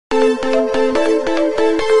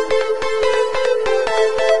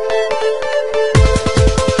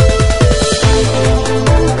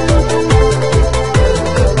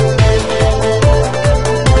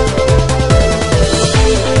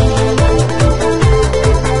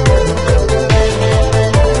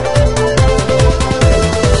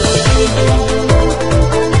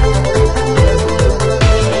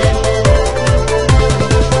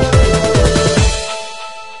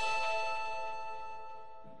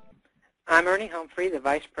I'm Ernie Humphrey, the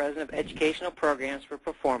Vice President of Educational Programs for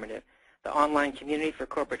Proformative, the online community for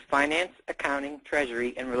corporate finance, accounting,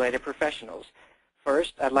 treasury, and related professionals.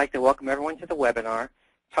 First, I'd like to welcome everyone to the webinar,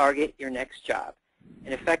 Target Your Next Job.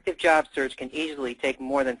 An effective job search can easily take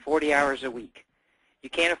more than 40 hours a week. You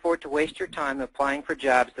can't afford to waste your time applying for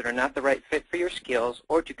jobs that are not the right fit for your skills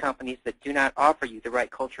or to companies that do not offer you the right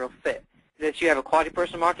cultural fit. That you have a quality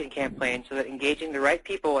personal marketing campaign so that engaging the right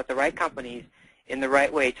people at the right companies in the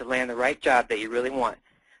right way to land the right job that you really want.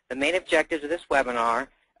 The main objectives of this webinar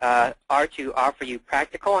are to offer you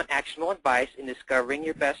practical and actionable advice in discovering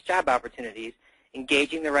your best job opportunities,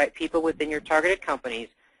 engaging the right people within your targeted companies,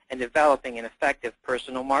 and developing an effective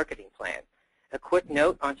personal marketing plan. A quick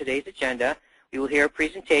note on today's agenda, we will hear a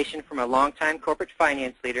presentation from a longtime corporate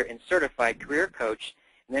finance leader and certified career coach,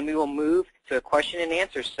 and then we will move to a question and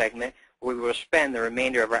answer segment where we will spend the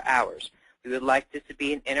remainder of our hours. We would like this to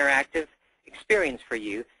be an interactive experience for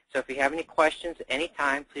you, so if you have any questions at any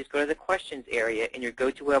time, please go to the questions area in your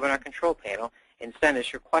GoToWebinar control panel and send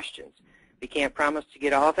us your questions. We can't promise to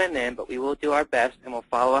get all of them in, but we will do our best and we'll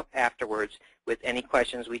follow up afterwards with any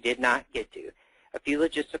questions we did not get to. A few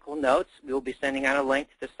logistical notes. We will be sending out a link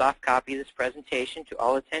to the soft copy of this presentation to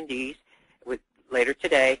all attendees later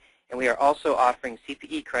today, and we are also offering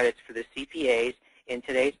CPE credits for the CPAs in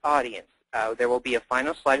today's audience. There will be a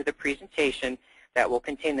final slide of the presentation that will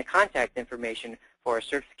contain the contact information for a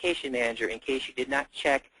certification manager in case you did not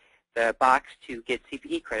check the box to get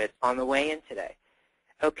CPE credits on the way in today.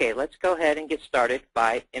 Okay, let's go ahead and get started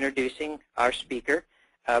by introducing our speaker,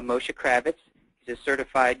 Moshe Kravitz. He's a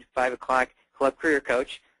certified 5 o'clock club career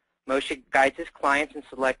coach. Moshe guides his clients in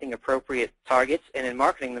selecting appropriate targets and in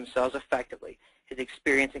marketing themselves effectively. His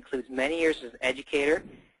experience includes many years as an educator,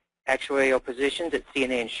 actuarial positions at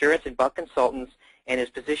CNA Insurance and Buck Consultants, and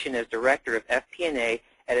his position as Director of FP&A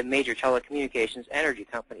at a major telecommunications energy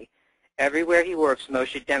company. Everywhere he works,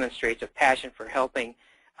 Moshe demonstrates a passion for helping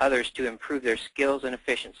others to improve their skills and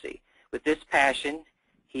efficiency. With this passion,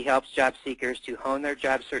 he helps job seekers to hone their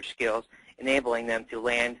job search skills, enabling them to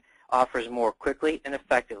land offers more quickly and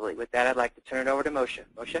effectively. With that, I'd like to turn it over to Moshe.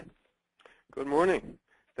 Moshe? Good morning.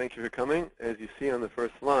 Thank you for coming. As you see on the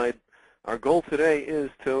first slide, our goal today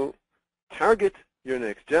is to target your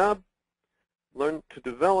next job, learn to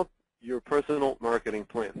develop your personal marketing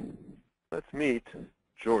plan. Let's meet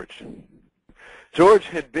George. George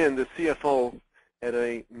had been the CFO at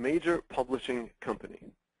a major publishing company,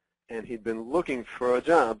 and he'd been looking for a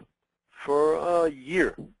job for a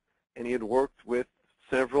year, and he had worked with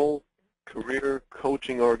several career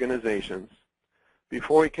coaching organizations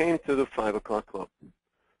before he came to the 5 o'clock club.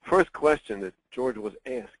 First question that George was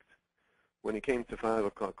asked when he came to 5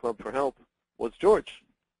 o'clock club for help was, George,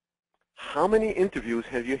 how many interviews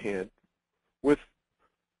have you had with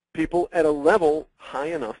people at a level high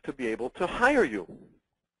enough to be able to hire you?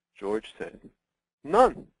 George said,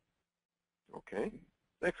 none. Okay.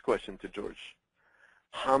 Next question to George.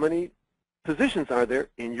 How many positions are there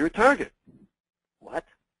in your target? What?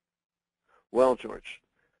 Well, George,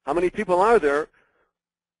 how many people are there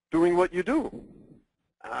doing what you do?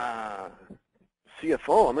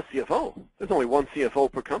 CFO, I'm a CFO. There's only one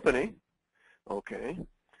CFO per company. Okay.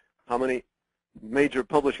 How many major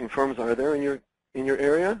publishing firms are there in your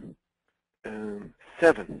area?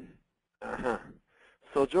 7.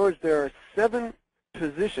 So, George, there are 7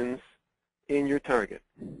 positions in your target.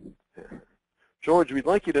 George, we'd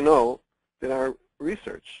like you to know that our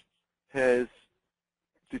research has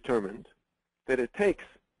determined that it takes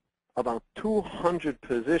about 200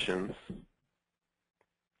 positions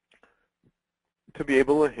to be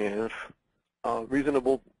able to have a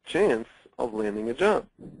reasonable chance of landing a job.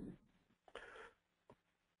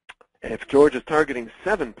 If George is targeting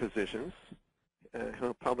 7 positions,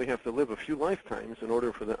 he'll probably have to live a few lifetimes in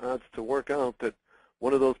order for the odds to work out that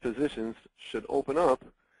one of those positions should open up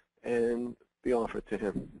and be offered to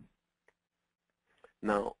him.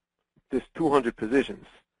 Now, this 200 positions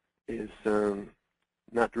is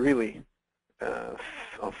not really a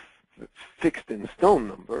fixed in stone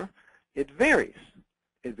number. It varies.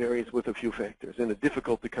 It varies with a few factors. In a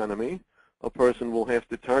difficult economy, a person will have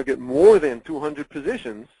to target more than 200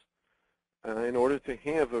 positions in order to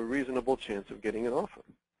have a reasonable chance of getting an offer.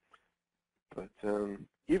 But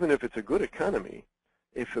even if it's a good economy,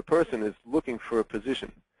 if a person is looking for a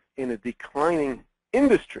position in a declining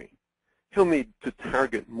industry, he'll need to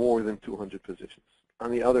target more than 200 positions. On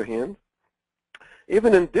the other hand,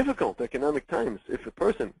 even in difficult economic times, if a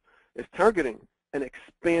person is targeting an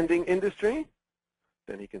expanding industry,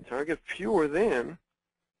 then he can target fewer than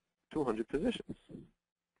 200 positions.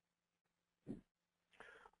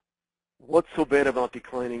 What's so bad about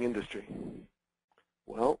declining industry?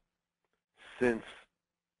 Well, since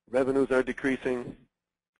revenues are decreasing,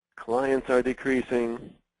 clients are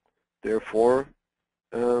decreasing, therefore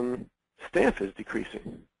staff is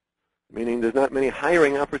decreasing, meaning there's not many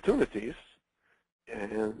hiring opportunities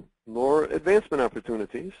and nor advancement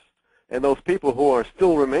opportunities. And those people who are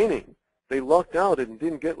still remaining, they lucked out and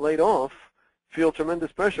didn't get laid off, feel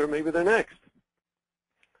tremendous pressure, maybe they're next.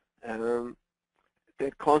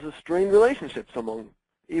 That causes strained relationships among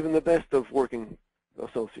even the best of working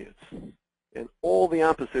associates. And all the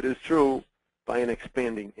opposite is true by an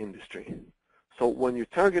expanding industry. So when you're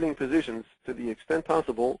targeting positions, to the extent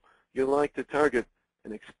possible, you like to target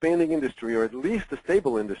an expanding industry, or at least a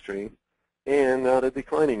stable industry, and not a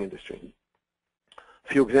declining industry. A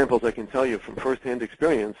few examples I can tell you from firsthand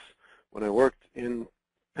experience when I worked in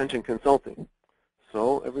pension consulting.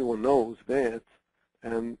 So everyone knows that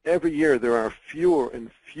every year there are fewer and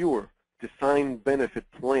fewer defined benefit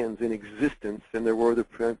plans in existence than there were the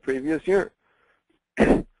previous year.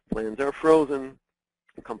 Plans are frozen,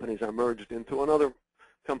 companies are merged into another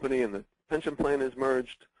company, and the pension plan is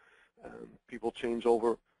merged. People change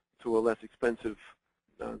over to a less expensive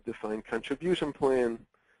defined contribution plan,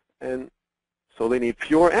 and so they need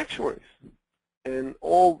fewer actuaries. And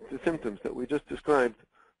all the symptoms that we just described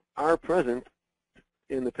are present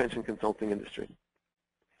in the pension consulting industry.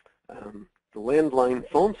 The landline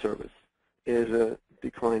phone service is a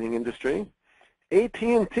declining industry.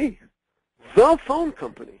 AT&T, the phone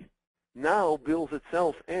company, now bills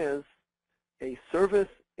itself as a service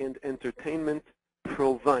and entertainment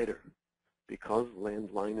provider because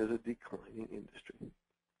landline is a declining industry.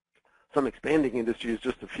 Some expanding industries,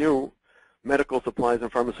 just a few, medical supplies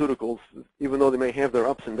and pharmaceuticals, even though they may have their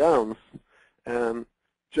ups and downs,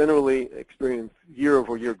 generally experience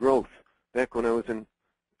year-over-year growth. Back when I was in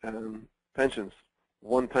pensions,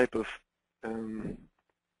 one type of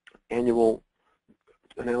annual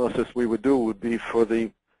analysis we would do would be for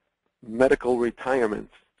the medical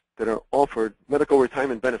retirements that are offered, medical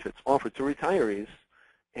retirement benefits offered to retirees,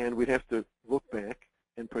 and we'd have to look back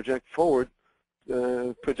and project forward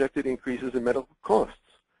projected increases in medical costs.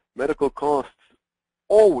 Medical costs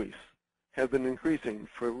always have been increasing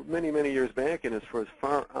for many, many years back, and as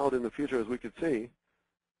far out in the future as we could see,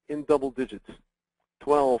 in double digits,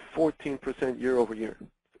 12, 14% year over year.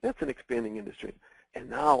 That's an expanding industry. And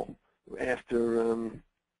now, after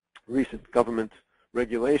recent government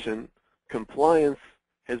regulation, compliance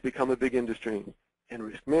has become a big industry, and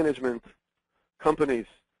risk management. Companies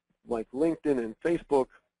like LinkedIn and Facebook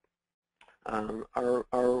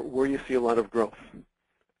are where you see a lot of growth.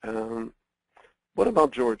 What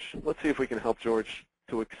about George? Let's see if we can help George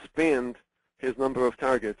to expand his number of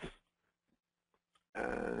targets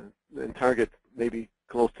and target maybe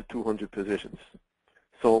close to 200 positions.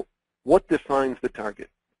 So what defines the target?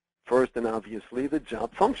 First and obviously the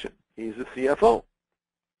job function. He's a CFO.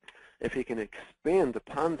 If he can expand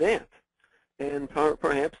upon that and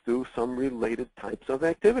perhaps do some related types of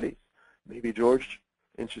activities. Maybe George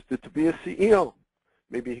interested to be a CEO.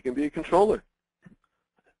 Maybe he can be a controller,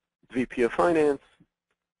 VP of finance,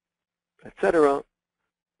 etc.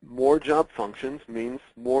 More job functions means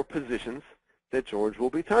more positions that George will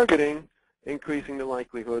be targeting, increasing the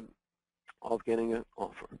likelihood of getting an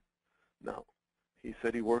offer. Now, he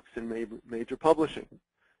said he works in major publishing.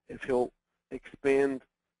 If he'll expand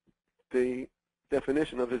the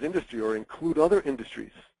definition of his industry or include other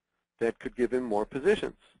industries, that could give him more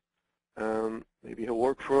positions. Maybe he'll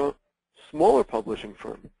work for a smaller publishing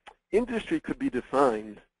firm. Industry could be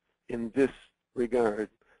defined in this regard,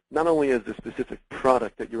 not only as the specific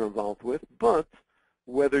product that you're involved with, but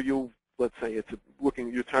whether you, let's say it's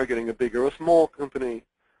you're targeting a big or a small company,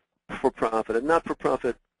 for-profit and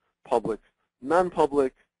not-for-profit, public,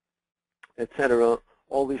 non-public, etc.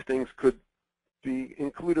 All these things could be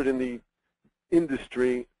included in the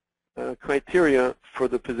industry criteria for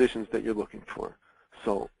the positions that you're looking for.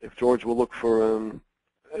 So if George will look for,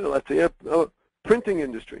 let's say, a printing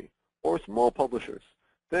industry or small publishers,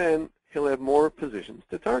 then he'll have more positions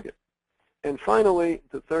to target. And finally,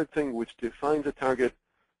 the third thing which defines a target,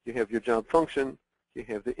 you have your job function, you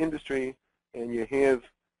have the industry, and you have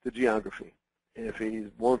the geography. If he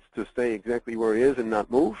wants to stay exactly where he is and not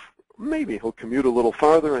move, maybe he'll commute a little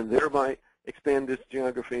farther and thereby expand his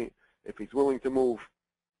geography. If he's willing to move,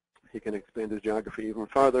 he can expand his geography even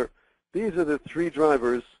farther. These are the three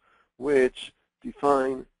drivers which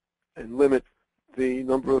define and limit the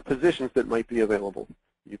number of positions that might be available.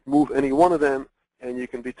 You can move any one of them, and you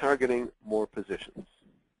can be targeting more positions.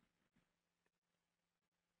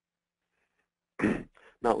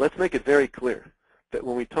 Now, let's make it very clear that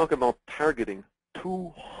when we talk about targeting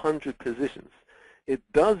 200 positions, it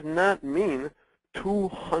does not mean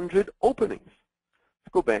 200 openings.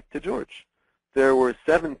 Let's go back to George. There were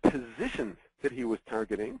 7 positions that he was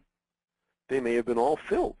targeting. They may have been all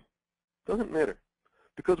filled. Doesn't matter.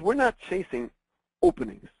 Because we're not chasing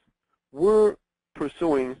openings. We're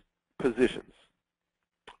pursuing positions.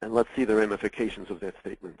 And let's see the ramifications of that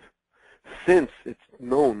statement. Since it's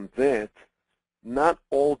known that not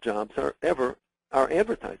all jobs are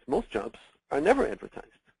advertised. Most jobs are never advertised.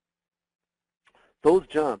 Those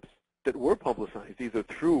jobs that were publicized either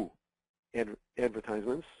through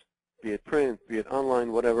advertisements, be it print, be it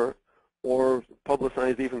online, whatever, or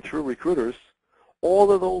publicized even through recruiters,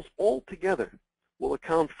 all of those all together will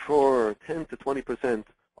account for 10 to 20%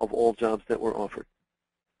 of all jobs that were offered.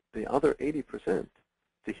 The other 80%,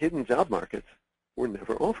 the hidden job markets, were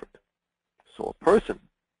never offered. So a person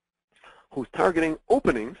who's targeting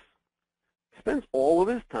openings spends all of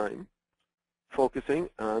his time focusing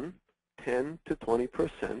on 10 to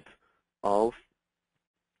 20% of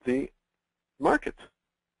the market,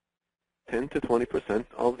 10 to 20%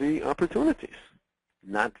 of the opportunities.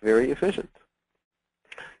 Not very efficient.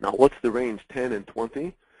 Now, what's the range, 10 and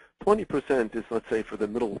 20? 20% is, let's say, for the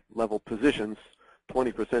middle-level positions.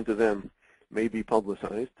 20% of them may be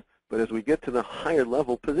publicized. But as we get to the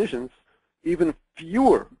higher-level positions, even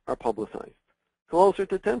fewer are publicized. Closer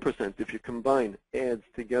to 10% if you combine ads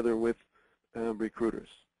together with recruiters,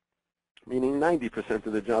 meaning 90%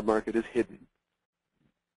 of the job market is hidden.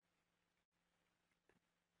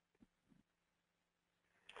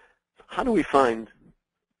 How do we find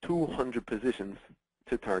 200 positions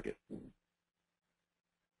to target?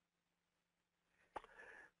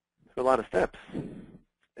 There's a lot of steps.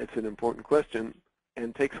 It's an important question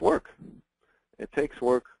and takes work. It takes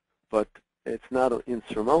work, but it's not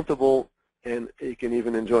insurmountable, and you can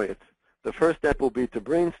even enjoy it. The first step will be to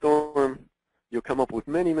brainstorm. You'll come up with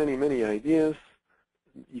many, many, many ideas.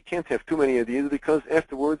 You can't have too many ideas because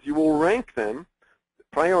afterwards you will rank them,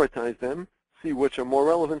 prioritize them, see which are more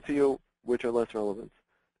relevant to you, which are less relevant.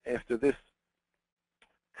 After this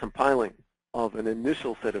compiling of an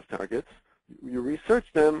initial set of targets, you research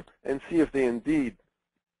them and see if they indeed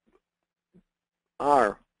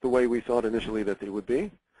are the way we thought initially that they would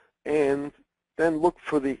be, and then look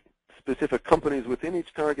for the specific companies within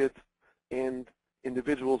each target and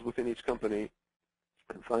individuals within each company,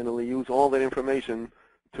 and finally use all that information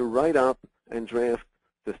to write up and draft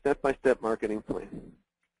the step-by-step marketing plan.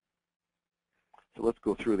 So let's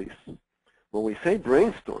go through these. When we say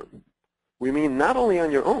brainstorm, we mean not only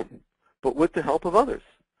on your own, but with the help of others,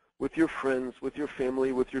 with your friends, with your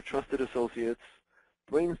family, with your trusted associates.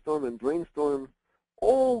 Brainstorm and brainstorm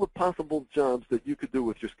all the possible jobs that you could do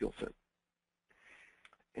with your skill set.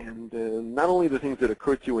 And not only the things that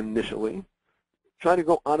occur to you initially, try to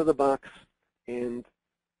go out of the box, and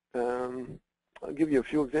I'll give you a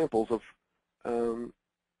few examples of,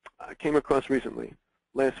 I came across recently,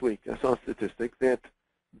 last week, I saw a statistic that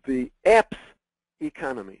the apps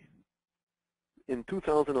economy in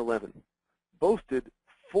 2011 boasted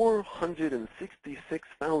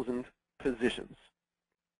 466,000 positions.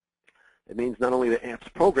 It means not only the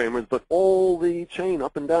apps programmers, but all the chain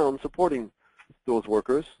up and down supporting those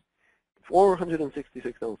workers,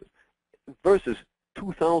 466,000 versus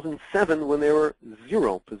 2007 when there were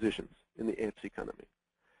 0 positions in the apps economy.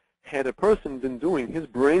 Had a person been doing his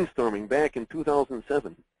brainstorming back in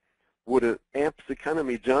 2007, would an apps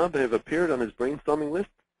economy job have appeared on his brainstorming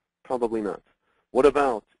list? Probably not. What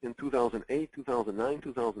about in 2008, 2009,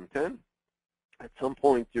 2010? At some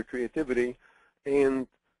point, your creativity and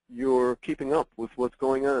your keeping up with what's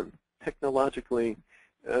going on technologically,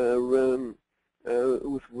 with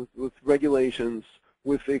regulations,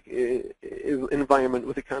 with environment,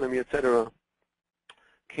 with economy, etc.,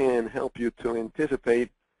 can help you to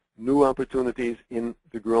anticipate new opportunities in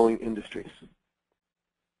the growing industries.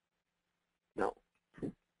 Now,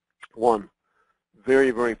 one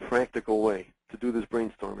very, very practical way to do this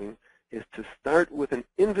brainstorming is to start with an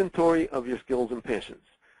inventory of your skills and passions,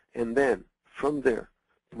 and then from there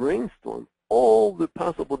brainstorm all the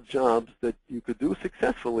possible jobs that you could do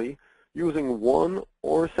successfully using one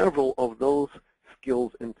or several of those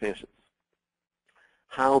skills and passions.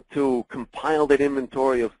 How to compile that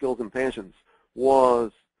inventory of skills and passions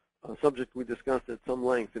was a subject we discussed at some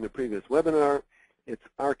length in a previous webinar. It's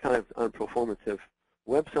archived on Proformative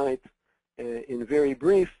website. In very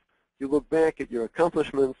brief, you look back at your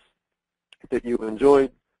accomplishments that you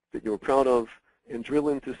enjoyed, that you were proud of, and drill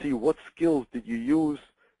in to see what skills did you use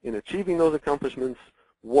in achieving those accomplishments,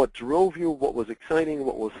 what drove you, what was exciting,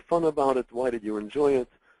 what was fun about it, why did you enjoy it,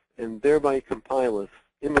 and thereby compile an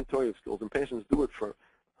inventory of skills and passions. Do it for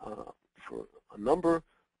a number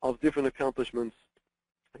of different accomplishments,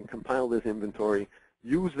 and compile this inventory.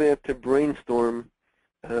 Use that to brainstorm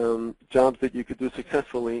jobs that you could do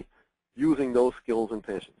successfully using those skills and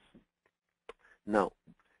passions. Now,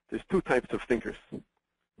 there's two types of thinkers.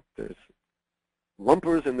 There's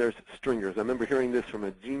lumpers and there's stringers. I remember hearing this from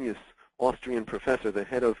a genius Austrian professor, the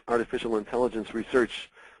head of artificial intelligence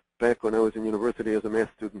research, back when I was in university as a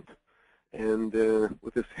math student. And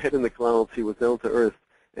with his head in the clouds, he was down to earth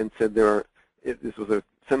and said this was a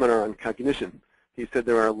seminar on cognition. He said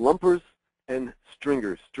there are lumpers and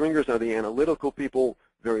stringers. Stringers are the analytical people,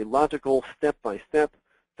 very logical, step by step.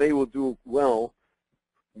 They will do well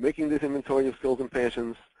making this inventory of skills and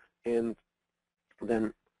passions and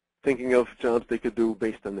then thinking of jobs they could do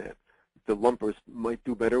based on that. The lumpers might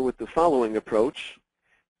do better with the following approach.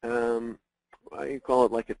 I call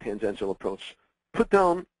it like a tangential approach. Put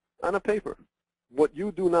down on a paper what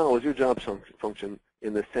you do now is your job function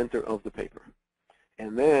in the center of the paper.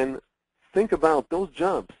 And then think about those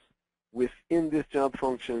jobs within this job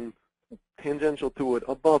function, tangential to it,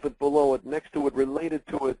 above it, below it, next to it, related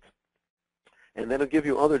to it. And that'll give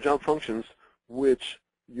you other job functions which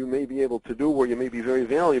you may be able to do where you may be very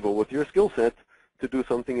valuable with your skill set to do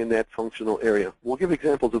something in that functional area. We'll give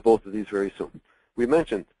examples of both of these very soon. We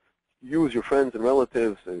mentioned use your friends and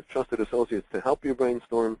relatives and trusted associates to help you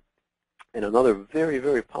brainstorm. And another very,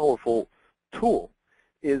 very powerful tool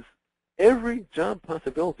is every job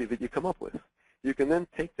possibility that you come up with. You can then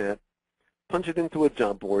take that, punch it into a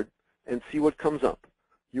job board, and see what comes up.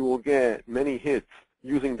 You will get many hits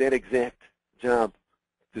using that exact job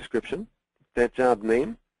description, that job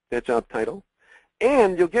name, that job title,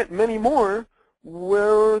 and you'll get many more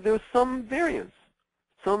where there's some variance,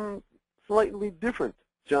 some slightly different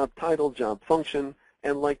job title, job function,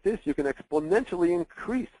 and like this you can exponentially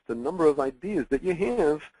increase the number of ideas that you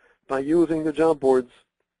have by using the job boards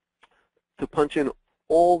to punch in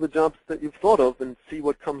all the jobs that you've thought of and see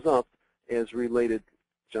what comes up as related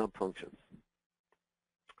job functions.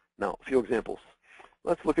 Now, a few examples.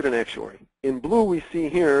 Let's look at an actuary. In blue, we see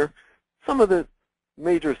here some of the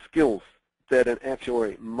major skills that an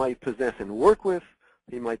actuary might possess and work with.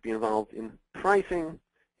 He might be involved in pricing,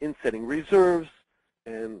 in setting reserves,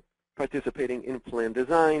 and participating in plan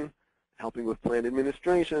design, helping with plan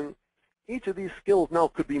administration. Each of these skills now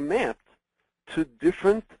could be mapped to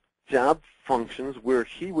different job functions where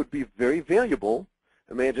he would be very valuable.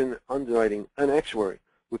 Imagine underwriting an actuary.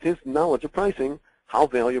 With his knowledge of pricing, how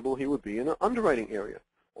valuable he would be in an underwriting area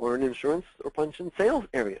or an insurance or pension sales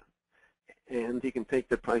area. And he can take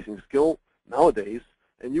the pricing skill nowadays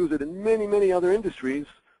and use it in many, many other industries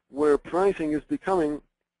where pricing is becoming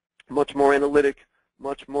much more analytic,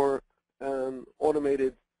 much more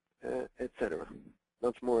automated, etc.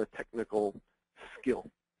 Much more technical skill,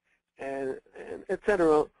 and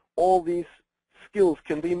etc. All these skills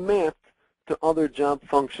can be mapped to other job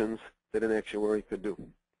functions that an actuary could do.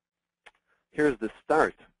 Here's the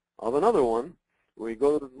start of another one. We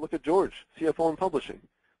go to look at George, CFO and publishing.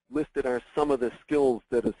 Listed are some of the skills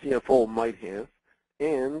that a CFO might have,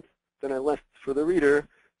 and then I left for the reader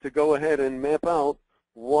to go ahead and map out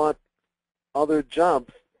what other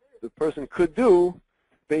jobs the person could do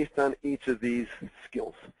based on each of these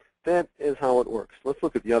skills. That is how it works. Let's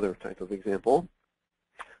look at the other type of example.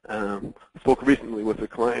 Spoke recently with a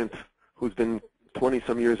client who's been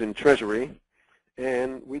 20-some years in Treasury,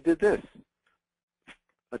 and we did this.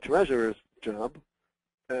 A treasurer's job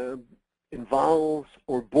involves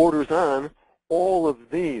or borders on all of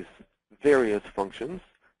these various functions,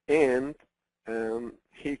 and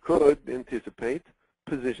he could anticipate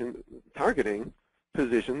targeting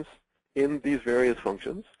positions in these various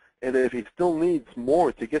functions, and if he still needs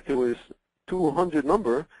more to get to his 200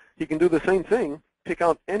 number, he can do the same thing, pick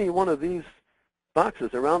out any one of these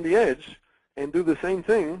boxes around the edge, and do the same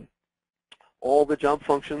thing, all the job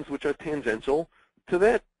functions which are tangential to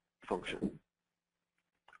that function.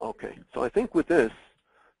 Okay, so I think with this,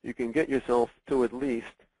 you can get yourself to at least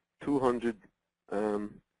 200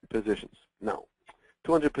 positions. Now,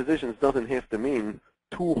 200 positions doesn't have to mean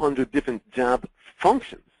 200 different job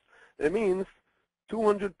functions. It means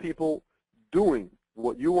 200 people doing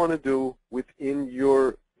what you want to do within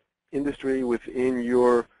your industry, within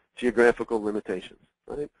your geographical limitations.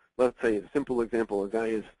 Right? Let's say a simple example, a guy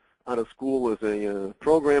is out of school as a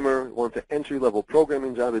programmer, wants an entry-level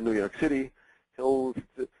programming job in New York City.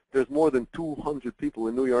 There's more than 200 people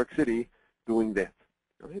in New York City doing that.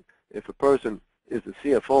 Right? If a person is a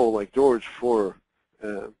CFO like George for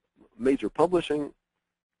major publishing,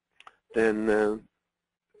 then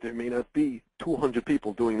there may not be 200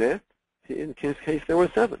 people doing that. In his case, there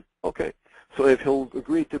were 7. Okay. So if he'll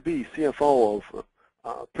agree to be CFO of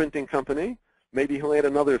a printing company, maybe he'll add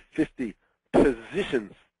another 50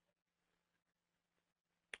 positions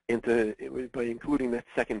by including that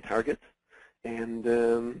second target.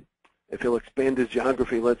 And if he'll expand his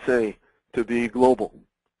geography, let's say, to be global,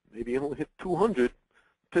 maybe he'll hit 200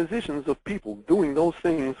 positions of people doing those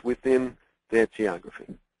things within that geography.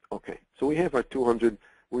 Okay, so we have our 200.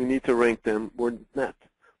 We need to rank them. We're not.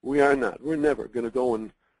 We are not. We're never going to go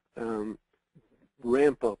and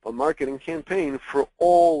ramp up a marketing campaign for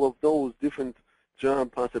all of those different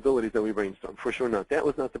job possibilities that we brainstormed. For sure not. That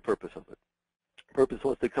was not the purpose of it. The purpose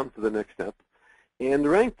was to come to the next step and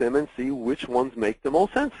rank them and see which ones make the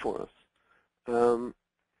most sense for us.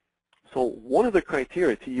 So one of the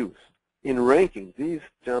criteria to use in ranking these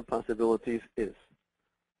job possibilities is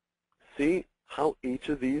see how each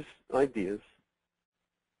of these ideas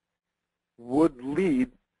would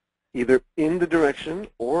lead either in the direction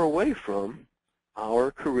or away from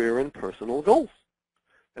our career and personal goals.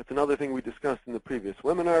 That's another thing we discussed in the previous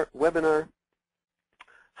webinar,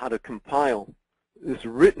 how to compile this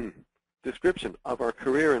written description of our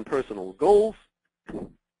career and personal goals.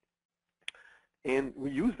 And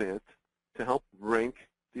we use that to help rank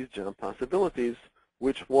these job possibilities,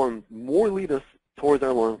 which ones more lead us towards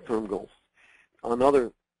our long-term goals.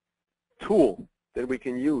 Another tool that we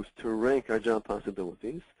can use to rank our job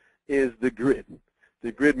possibilities is the grid.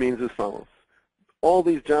 The grid means as follows. All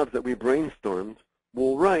these jobs that we brainstormed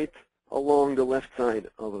we'll write along the left side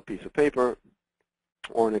of a piece of paper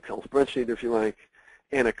or an Excel spreadsheet if you like,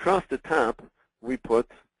 and across the top we put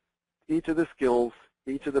each of the skills,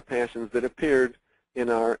 each of the passions that appeared in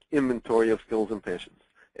our inventory of skills and passions.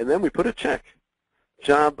 And then we put a check.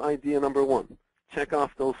 Job idea number 1. Check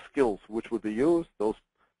off those skills which would be used, those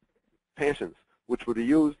passions which would be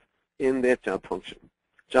used in that job function.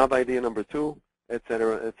 Job idea number 2,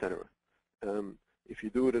 etc., etc. If you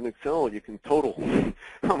do it in Excel, you can total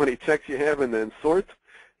how many checks you have and then sort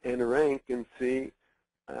and rank and see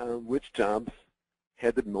which jobs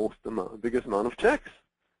had the biggest amount of checks.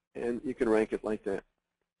 And you can rank it like that.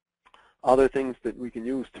 Other things that we can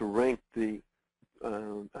use to rank the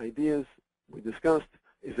ideas we discussed,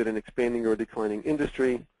 is it an expanding or declining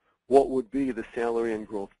industry? What would be the salary and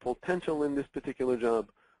growth potential in this particular job?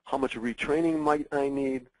 How much retraining might I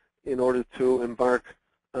need in order to embark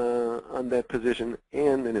on that position?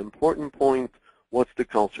 And an important point, what's the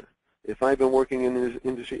culture? If I've been working in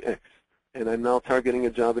industry X and I'm now targeting a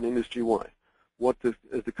job in industry Y, what is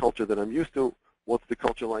the culture that I'm used to? What's the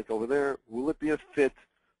culture like over there? Will it be a fit?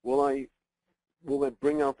 Will it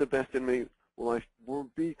bring out the best in me? Will I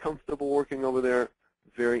be comfortable working over there?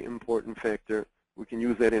 Very important factor. We can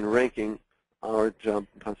use that in ranking our job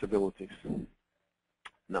possibilities.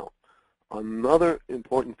 Now, another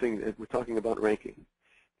important thing that we're talking about ranking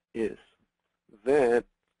is that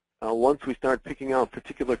once we start picking out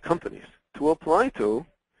particular companies to apply to,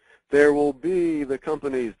 there will be the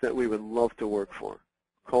companies that we would love to work for.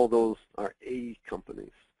 Call those our A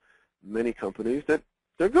companies. Many companies that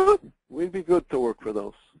they're good. We'd be good to work for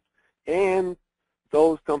those. And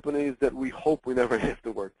those companies that we hope we never have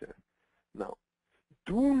to work there. Now,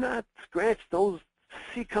 do not scratch those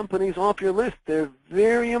C companies off your list. They're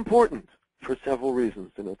very important for several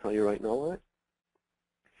reasons, and I'll tell you right now why.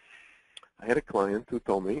 I had a client who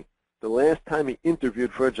told me the last time he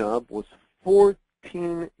interviewed for a job was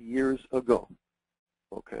 14 years ago.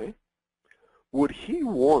 Okay? Would he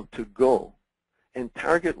want to go and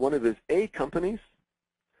target one of his A companies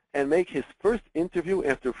and make his first interview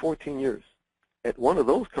after 14 years at one of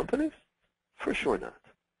those companies? For sure not.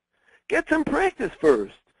 Get some practice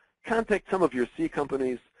first. Contact some of your C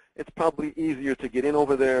companies. It's probably easier to get in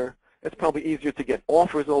over there. It's probably easier to get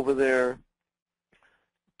offers over there.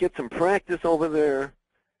 Get some practice over there.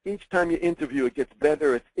 Each time you interview, it gets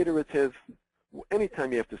better. It's iterative.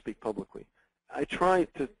 Anytime you have to speak publicly. I try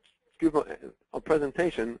to give a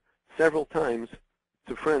presentation several times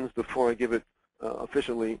to friends before I give it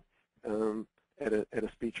officially at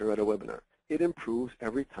a speech or at a webinar. It improves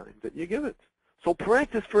every time that you give it. So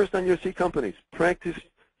practice first on your C companies. Practice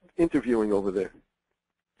interviewing over there.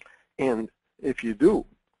 And if you do,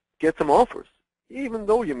 get some offers, even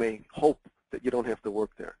though you may hope that you don't have to work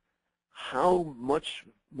there. How much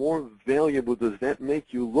more valuable does that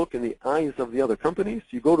make you look in the eyes of the other companies?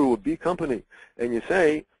 You go to a B company and you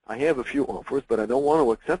say, I have a few offers, but I don't want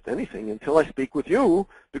to accept anything until I speak with you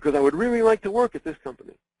because I would really like to work at this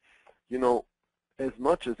company. You know, as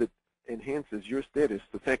much as it enhances your status,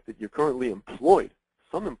 the fact that you're currently employed,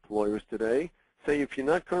 some employers today say if you're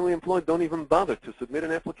not currently employed, don't even bother to submit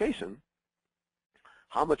an application.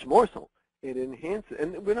 How much more so? It enhances,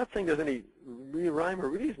 and we're not saying there's any rhyme or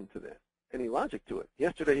reason to that, any logic to it.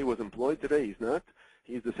 Yesterday he was employed, today he's not.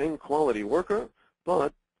 He's the same quality worker,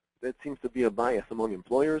 but that seems to be a bias among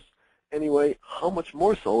employers, anyway, how much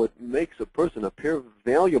more so it makes a person appear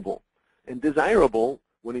valuable and desirable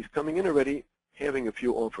when he's coming in already having a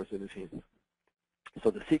few offers in his hands. So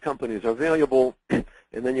the C companies are valuable, and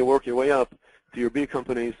then you work your way up to your B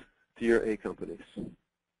companies, to your A companies.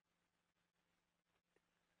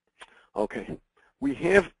 Okay, we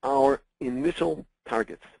have our initial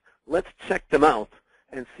targets. Let's check them out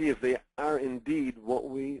and see if they are indeed what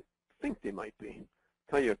we think they might be.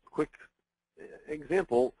 Tell you a quick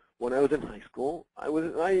example. When I was in high school,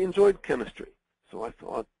 I enjoyed chemistry, so I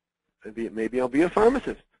thought maybe I'll be a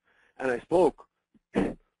pharmacist. And I spoke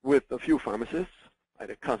with a few pharmacists. I had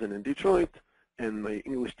a cousin in Detroit, and my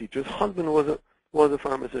English teacher's husband was a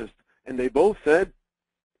pharmacist, and they both said,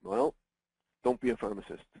 well, don't be a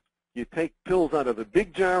pharmacist. You take pills out of a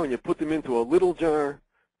big jar and you put them into a little jar,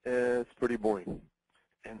 it's pretty boring.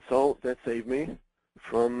 And so that saved me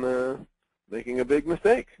from making a big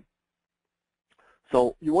mistake.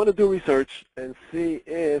 So you want to do research and see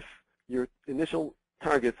if your initial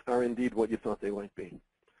targets are indeed what you thought they might be.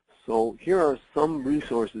 So here are some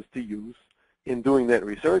resources to use in doing that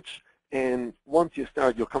research. And once you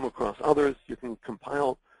start, you'll come across others. You can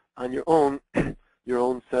compile on your own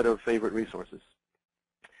set of favorite resources.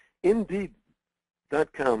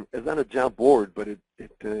 Indeed.com is not a job board, but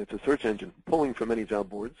it's a search engine pulling from many job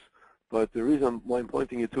boards. But the reason why I'm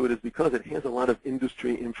pointing you to it is because it has a lot of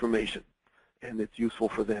industry information, and it's useful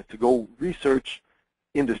for that, to go research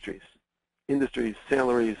industries,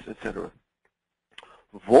 salaries, etc.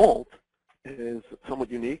 Vault is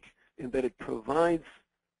somewhat unique in that it provides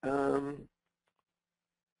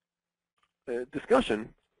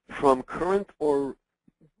discussion from current or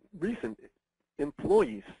recent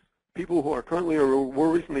employees, people who are currently or were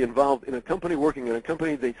recently involved in a company, working in a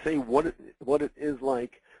company. They say what it is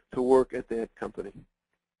like to work at that company.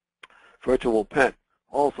 Virtual Pet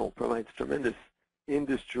also provides tremendous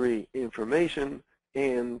industry information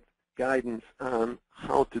and guidance on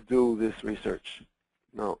how to do this research.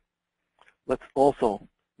 Now, let's also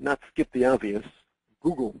not skip the obvious.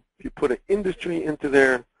 Google, if you put an industry into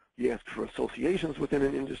there, you ask for associations within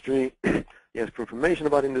an industry, you ask for information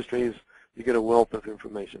about industries, you get a wealth of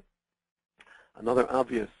information. Another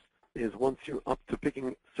obvious is once you're up to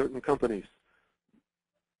picking certain companies,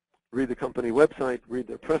 read the company website, read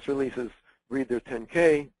their press releases, read their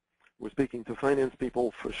 10K. We're speaking to finance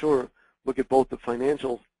people for sure. Look at both the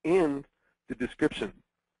financials and the description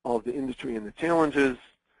of the industry and the challenges.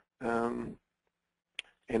 And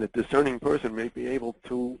a discerning person may be able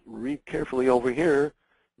to read carefully over here,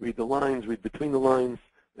 read the lines, read between the lines,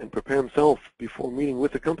 and prepare himself before meeting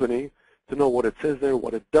with the company to know what it says there,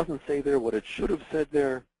 what it doesn't say there, what it should have said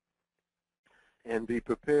there, and be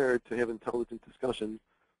prepared to have intelligent discussion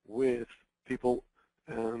with people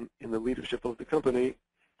in the leadership of the company,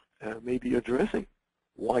 maybe addressing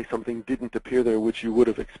why something didn't appear there which you would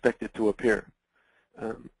have expected to appear.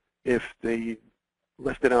 If they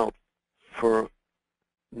left it out for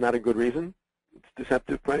not a good reason, it's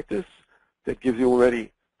deceptive practice. That gives you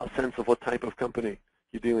already a sense of what type of company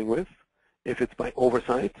you're dealing with. If it's by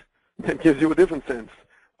oversight, that gives you a different sense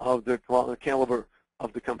of the caliber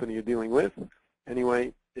of the company you're dealing with.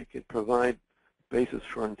 Anyway, it can provide basis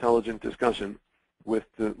for intelligent discussion with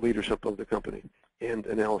the leadership of the company. And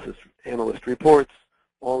analyst reports,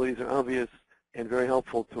 all these are obvious and very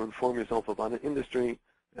helpful to inform yourself about an industry,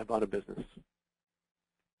 about a business.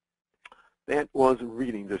 That was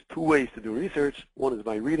reading. There's two ways to do research. One is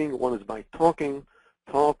by reading, one is by talking.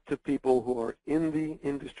 Talk to people who are in the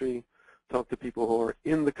industry, talk to people who are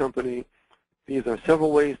in the company. These are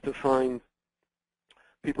several ways to find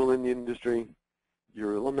people in the industry,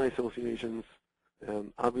 your alumni associations,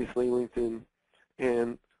 obviously LinkedIn,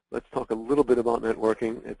 and let's talk a little bit about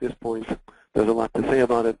networking. At this point, there's a lot to say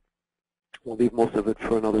about it. We'll leave most of it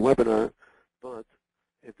for another webinar, but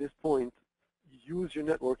at this point, use your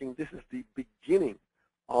networking. This is the beginning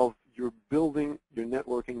of your building your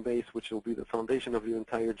networking base, which will be the foundation of your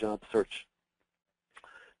entire job search.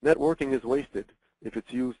 Networking is wasted if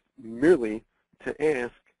it's used merely to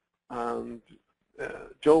ask,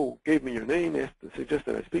 Joe gave me your name,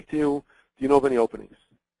 suggested I speak to you. Do you know of any openings?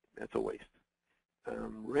 That's a waste.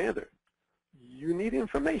 Rather, you need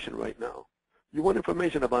information right now. You want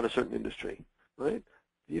information about a certain industry, right?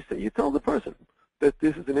 You tell the person that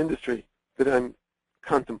this is an industry that I'm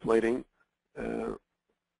contemplating.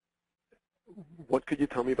 What could you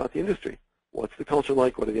tell me about the industry? What's the culture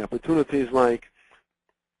like? What are the opportunities like?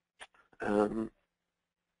 How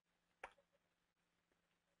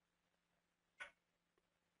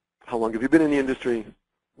long have you been in the industry?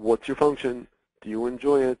 What's your function? Do you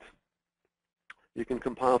enjoy it? You can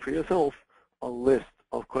compile for yourself a list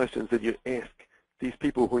of questions that you ask these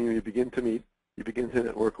people who you begin to meet, you begin to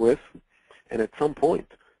network with, and at some point,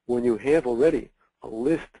 when you have already a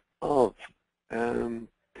list of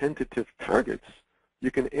tentative targets,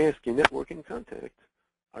 you can ask your networking contact,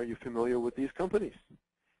 are you familiar with these companies?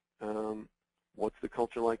 What's the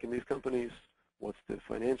culture like in these companies? What's the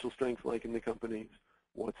financial strength like in the companies?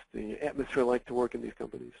 What's the atmosphere like to work in these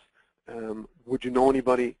companies? Would you know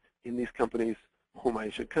anybody in these companies whom I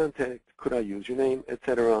should contact? Could I use your name,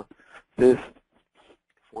 etc.? This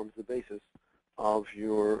forms the basis of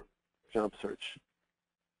your job search.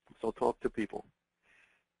 So talk to people,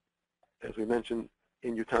 as we mentioned,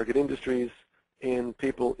 in your target industries and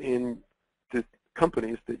people in the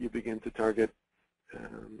companies that you begin to target.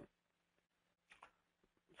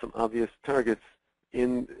 Some obvious targets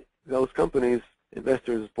in those companies: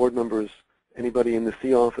 investors, board members, anybody in the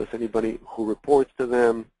C office, anybody who reports to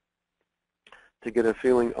them, to get a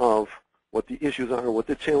feeling of what the issues are, what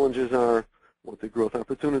the challenges are, what the growth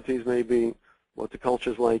opportunities may be, what the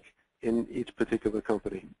culture is like in each particular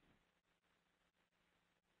company.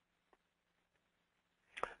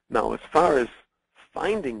 Now, as far as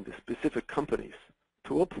finding the specific companies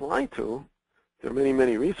to apply to, there are many,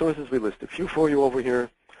 many resources. We list a few for you over here.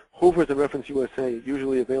 Hoover's and Reference USA is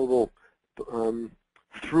usually available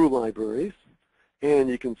through libraries, and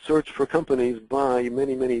you can search for companies by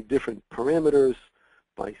many, many different parameters,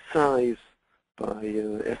 by size, by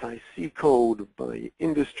SIC code, by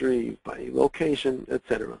industry, by location,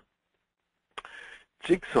 etc.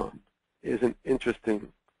 Jigsaw is an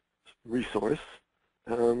interesting resource.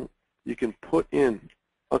 You can put in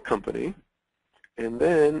a company and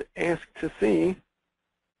then ask to see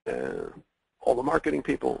all the marketing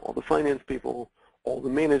people, all the finance people, all the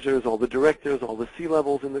managers, all the directors, all the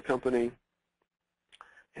C-levels in the company,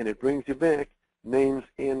 and it brings you back names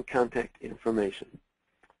and contact information.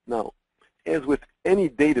 Now, as with any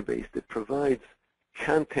database that provides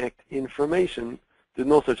contact information, there's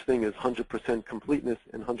no such thing as 100% completeness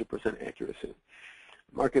and 100% accuracy.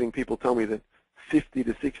 Marketing people tell me that 50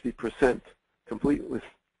 to 60% completeness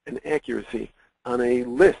and accuracy on a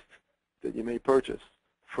list that you may purchase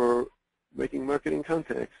for making marketing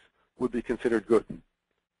contacts would be considered good.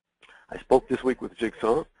 I spoke this week with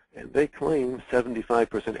Jigsaw, and they claim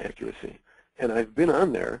 75% accuracy. And I've been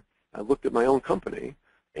on there, I looked at my own company,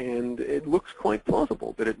 and it looks quite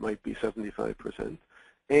plausible that it might be 75%.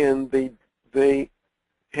 And they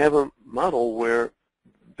have a model where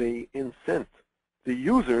they incent the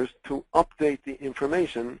users to update the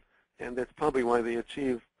information, and that's probably why they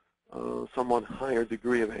achieve a somewhat higher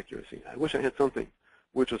degree of accuracy. I wish I had something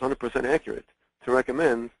which was 100% accurate to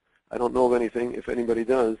recommend. I don't know of anything. If anybody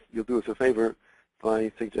does, you'll do us a favor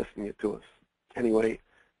by suggesting it to us. Anyway,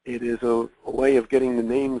 it is a way of getting the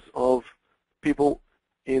names of people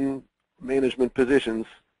in management positions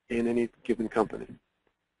in any given company.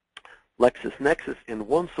 LexisNexis and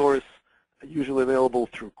OneSource are usually available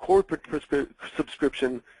through corporate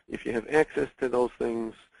subscription if you have access to those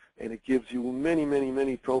things, and it gives you many, many,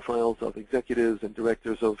 many profiles of executives and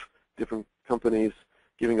directors of different companies,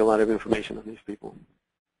 giving a lot of information on these people.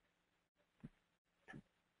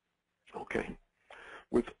 Okay.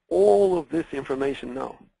 With all of this information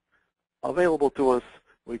now available to us,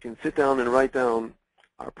 we can sit down and write down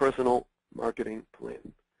our personal marketing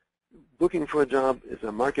plan. Looking for a job is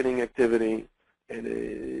a marketing activity, and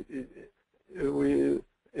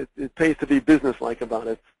it pays to be businesslike about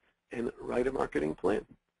it and write a marketing plan.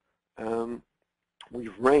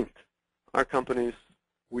 We've ranked our companies.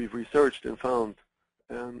 We've researched and found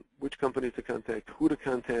which companies to contact, who to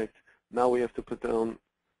contact. Now we have to put down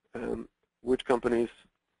which companies,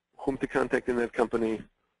 whom to contact in that company,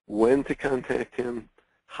 when to contact him,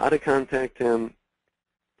 how to contact him,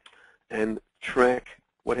 and track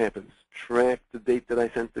what happens. Track the date that I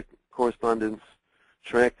sent the correspondence,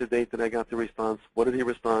 track the date that I got the response, what did he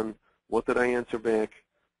respond, what did I answer back,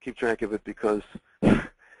 keep track of it, because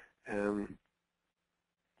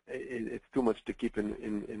it's too much to keep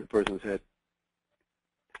in a person's head.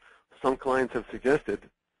 Some clients have suggested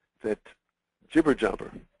that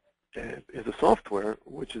Jibber-Jobber is a software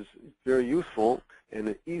which is very useful and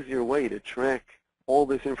an easier way to track all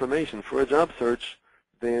this information for a job search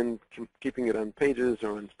than keeping it on pages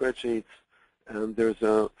or on spreadsheets. There's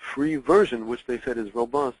a free version which they said is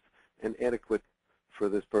robust and adequate for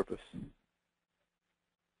this purpose.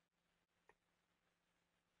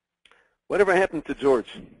 Whatever happened to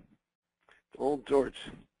George? Old George.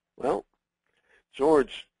 Well,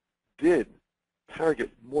 George did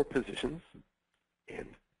target more positions, and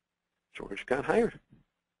George got hired.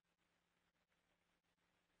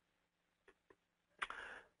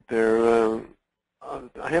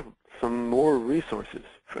 I have some more resources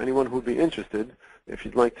for anyone who would be interested. if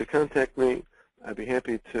you'd like to contact me, I'd be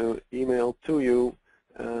happy to email to you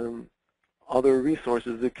other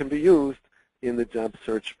resources that can be used in the job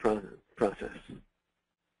search process.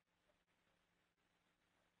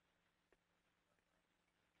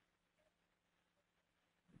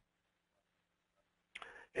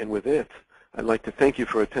 And with that, I'd like to thank you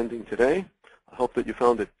for attending today. I hope that you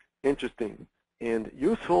found it interesting and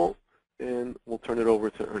useful, and we'll turn it over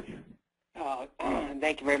to Ernie.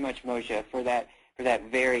 Thank you very much, Moshe, for that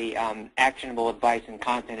very actionable advice and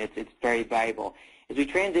content. It's very valuable. As we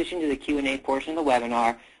transition to the Q&A portion of the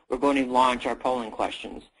webinar, we're going to launch our polling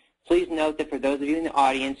questions. Please note that for those of you in the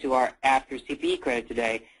audience who are after CPE credit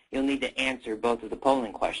today, you'll need to answer both of the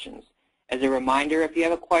polling questions. As a reminder, if you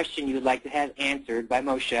have a question you would like to have answered by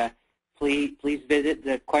Moshe, please visit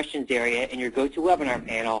the questions area in your GoToWebinar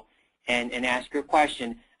panel and ask your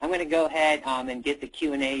question. I'm going to go ahead and get the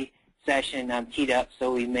Q&A session teed up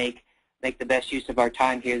so we make the best use of our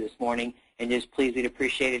time here this morning. And just please, we'd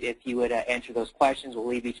appreciate it if you would answer those questions. We'll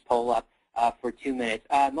leave each poll up for 2 minutes.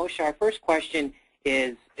 Moshe, our first question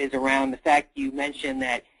is around the fact you mentioned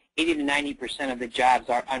that 80 to 90% of the jobs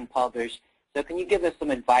are unpublished. So can you give us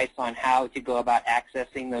some advice on how to go about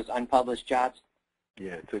accessing those unpublished jobs?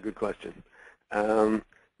 Yeah, it's a good question.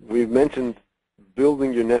 We've mentioned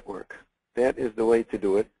building your network. That is the way to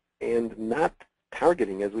do it, and not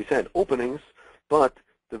targeting, as we said, openings, but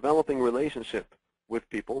developing relationship with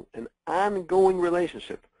people, an ongoing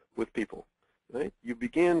relationship with people. Right? You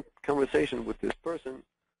began conversation with this person,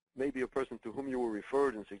 maybe a person to whom you were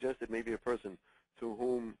referred and suggested, maybe a person to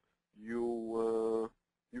whom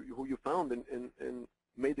who you found and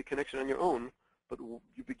made the connection on your own, but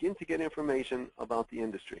you begin to get information about the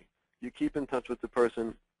industry. You keep in touch with the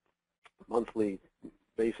person monthly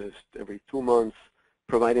basis, every 2 months,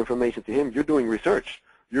 provide information to him. You're doing research.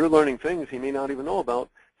 You're learning things he may not even know about.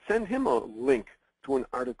 Send him a link to an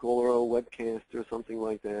article or a webcast or something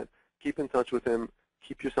like that. Keep in touch with him.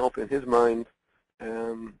 Keep yourself in his mind.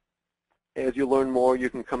 As you learn more, you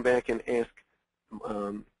can come back and ask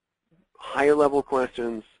higher level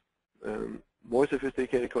questions, more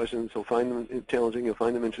sophisticated questions. You'll find them challenging. You'll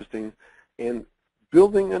find them interesting. And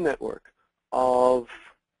building a network of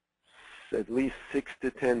at least 6 to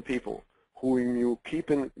 10 people who you keep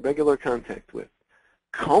in regular contact with,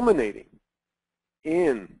 culminating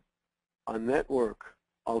in a network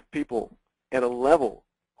of people at a level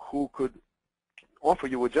who could offer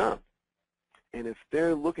you a job. And if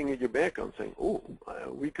they're looking at your background saying, oh,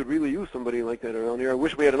 we could really use somebody like that around here, I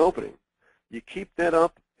wish we had an opening. You keep that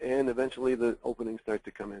up, and eventually the openings start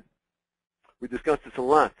to come in. We discussed this a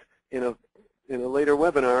lot in a later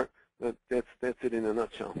webinar, but that's it in a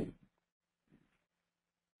nutshell.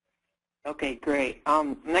 Okay, great.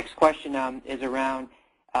 Next question is around,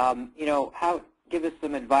 give us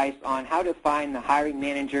some advice on how to find the hiring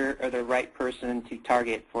manager or the right person to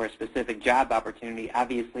target for a specific job opportunity.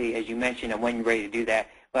 Obviously, as you mentioned, and when you're ready to do that,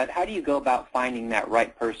 but how do you go about finding that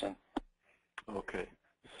right person? Okay,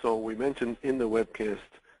 so we mentioned in the webcast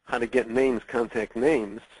how to get names, contact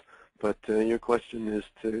names, but your question is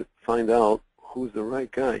to find out who's the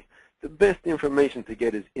right guy. The best information to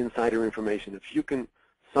get is insider information. If you can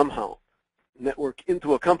somehow network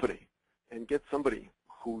into a company and get somebody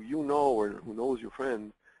who you know or who knows your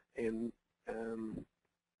friend and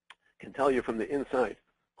can tell you from the inside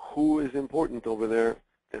who is important over there,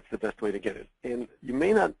 that's the best way to get it. And you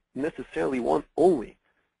may not necessarily want only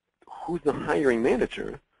who's the hiring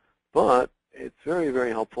manager, but it's very,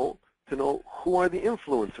 very helpful to know who are the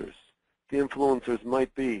influencers. The influencers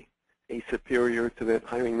might be a superior to that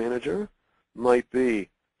hiring manager, might be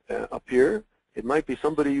a peer, it might be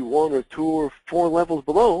somebody 1 or 2 or 4 levels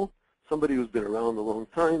below, somebody who's been around a long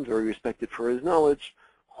time, very respected for his knowledge.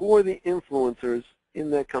 Who are the influencers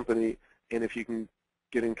in that company? And if you can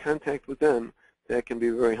get in contact with them, that can be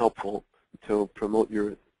very helpful to promote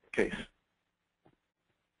your case.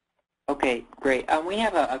 Okay, great. We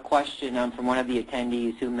have a question from one of the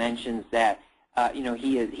attendees who mentions that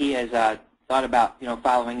he has thought about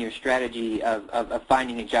following your strategy of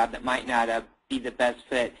finding a job that might not be the best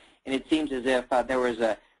fit, and it seems as if there was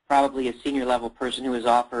probably a senior level person who was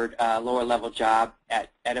offered a lower level job at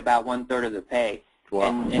about 1/3 of the pay.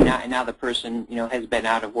 Wow. And now the person has been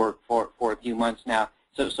out of work for a few months now.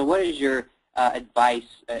 So what is your advice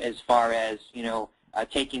as far as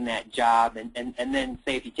taking that job, and then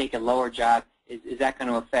say if you take a lower job, is that going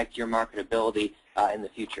to affect your marketability in the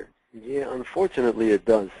future? Yeah, unfortunately it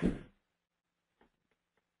does.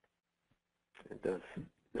 It does.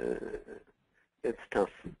 It's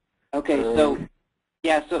tough. Okay, so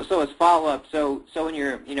yeah, so as follow-up, so when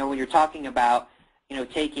you're talking about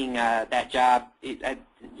taking that job, it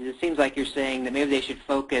seems like you're saying that maybe they should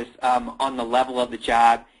focus on the level of the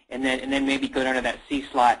job, and then maybe go down to that C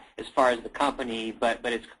slot as far as the company. But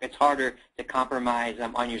it's harder to compromise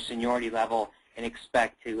on your seniority level and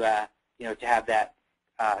expect to to have that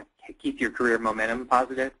keep your career momentum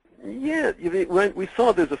positive. Yeah, we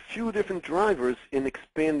saw there's a few different drivers in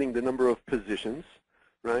expanding the number of positions,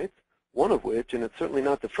 right? One of which, and it's certainly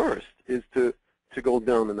not the first, is to go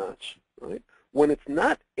down a notch, right? When it's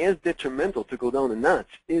not as detrimental to go down a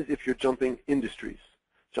notch is if you're jumping industries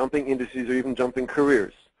or even jumping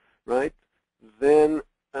careers, right? Then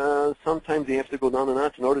sometimes you have to go down a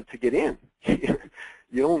notch in order to get in.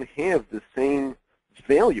 You don't have the same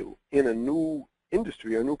value in a new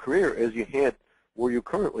industry or new career as you had where you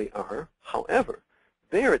currently are. However,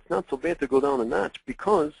 there it's not so bad to go down a notch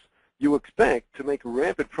because you expect to make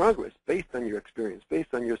rapid progress based on your experience,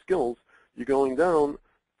 based on your skills. You're going down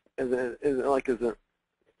as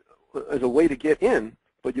a way to get in,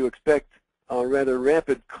 but you expect a rather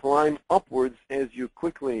rapid climb upwards as you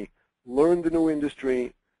quickly learn the new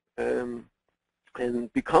industry and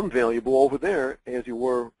become valuable over there as you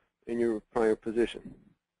were in your prior position.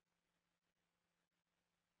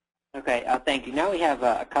 Okay, thank you. Now we have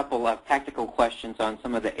a couple of tactical questions on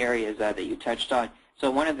some of the areas that you touched on. So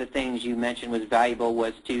one of the things you mentioned was valuable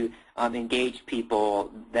was to engage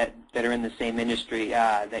people that are in the same industry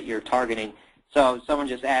that you're targeting. So someone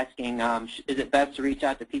just asking, is it best to reach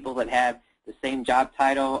out to people that have the same job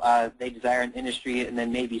title they desire in the industry, and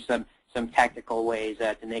then maybe some tactical ways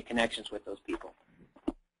to make connections with those people?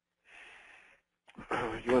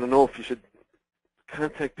 You want to know if you should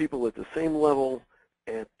contact people at the same level,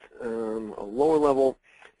 at a lower level.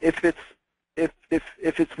 If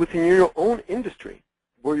it's within your own industry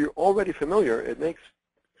where you're already familiar, it makes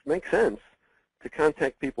sense to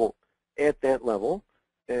contact people at that level,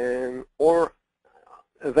 or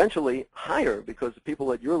eventually hire, because the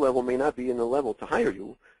people at your level may not be in the level to hire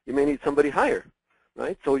you. You may need somebody higher,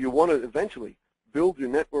 right? So you want to eventually build your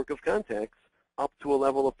network of contacts up to a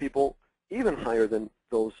level of people even higher than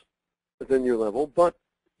your level. But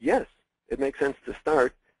yes, it makes sense to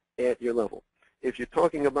start at your level. If you're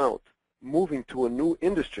talking about moving to a new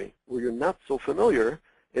industry where you're not so familiar,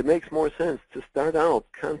 it makes more sense to start out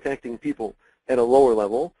contacting people at a lower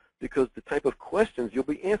level, because the type of questions you'll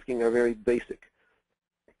be asking are very basic.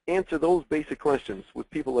 Answer those basic questions with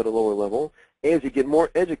people at a lower level. As you get more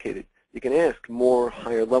educated, you can ask more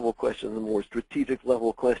higher level questions and more strategic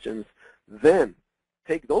level questions. Then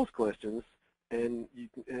take those questions and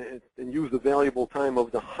use the valuable time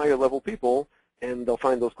of the higher level people, and they'll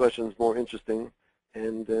find those questions more interesting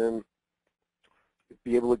and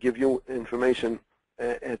be able to give you information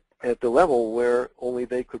at the level where only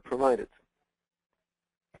they could provide it.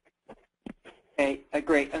 Okay,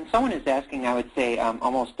 great. And someone is asking, I would say,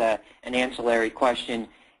 almost an ancillary question,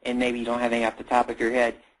 and maybe you don't have any off the top of your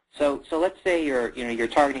head. So let's say you're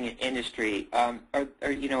targeting an industry. Are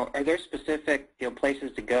there specific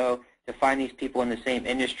places to go to find these people in the same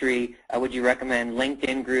industry? Would you recommend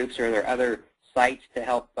LinkedIn groups, or are there other sites to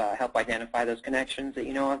help identify those connections that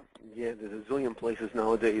you know of? Yeah, there's a zillion places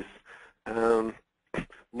nowadays.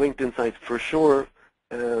 LinkedIn sites for sure.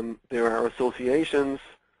 There are associations.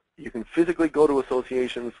 You can physically go to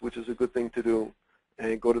associations, which is a good thing to do,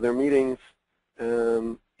 and go to their meetings,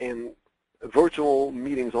 and virtual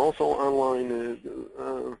meetings also online.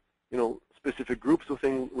 Specific groups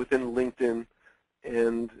within LinkedIn,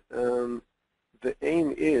 and the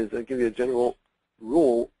aim is, I'll give you a general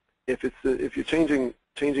rule. If you're changing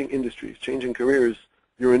industries, changing careers,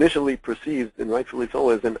 you're initially perceived, and rightfully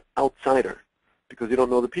so, as an outsider, because you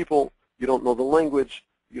don't know the people, you don't know the language,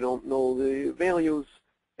 you don't know the values.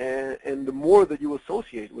 And the more that you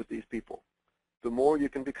associate with these people, the more you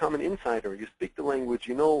can become an insider. You speak the language,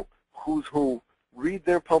 you know who's who, read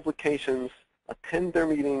their publications, attend their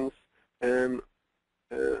meetings, and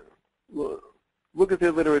look at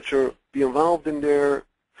their literature, be involved in their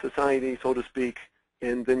society, so to speak,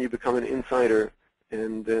 and then you become an insider.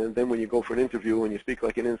 And then when you go for an interview and you speak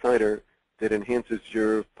like an insider, that enhances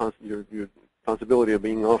your possibility of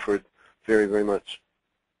being offered very, very much.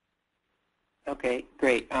 Okay,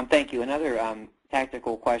 great. Thank you. Another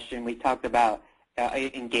tactical question. We talked about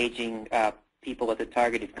engaging people at the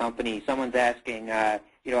targeted company. Someone's asking,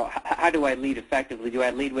 how do I lead effectively? Do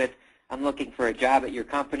I lead with, I'm looking for a job at your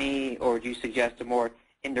company, or do you suggest a more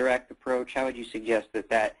indirect approach? How would you suggest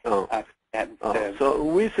that? So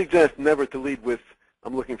we suggest never to lead with,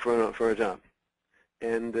 I'm looking for a job.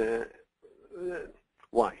 And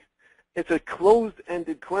why? It's a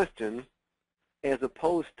closed-ended question, as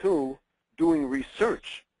opposed to doing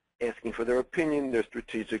research, asking for their opinion, their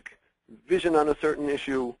strategic vision on a certain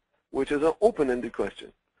issue, which is an open-ended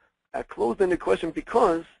question. A closed-ended question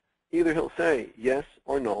because either he'll say yes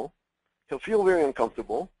or no, he'll feel very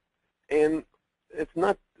uncomfortable, and it's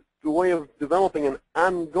not the way of developing an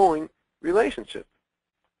ongoing relationship,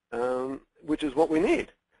 which is what we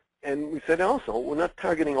need. And we said also, we're not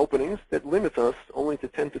targeting openings that limits us only to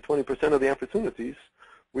 10 to 20% of the opportunities.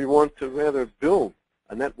 We want to rather build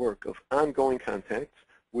a network of ongoing contacts,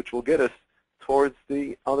 which will get us towards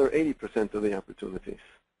the other 80% of the opportunities.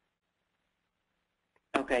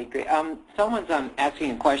 Okay, great. Someone's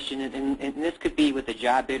asking a question, and this could be with a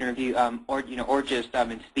job interview, or just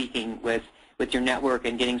in speaking with your network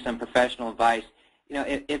and getting some professional advice.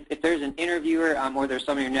 If there's an interviewer or there's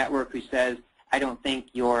someone in your network who says, I don't think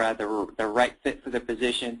you're the right fit for the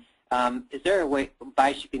position, is there a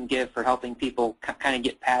advice you can give for helping people kind of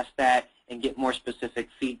get past that and get more specific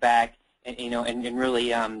feedback, and and really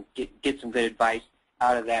get some good advice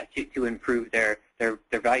out of that to improve their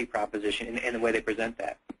value proposition and the way they present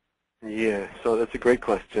that? Yeah, so that's a great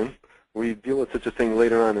question. We deal with such a thing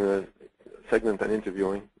later on in a segment on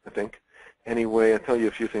interviewing, I think. Anyway, I'll tell you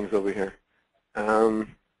a few things over here.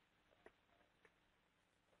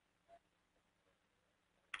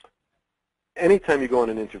 Anytime you go on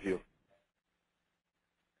an interview,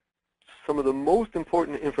 some of the most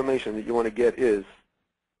important information that you want to get is,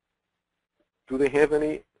 do they have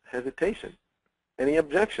any hesitation, any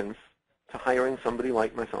objections to hiring somebody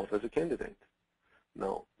like myself as a candidate?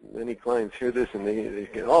 Now, many clients hear this and they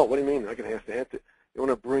get, oh, what do you mean? I can ask that. You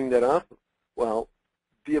want to bring that up? Well,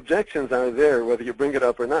 the objections are there whether you bring it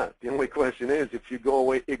up or not. The only question is if you go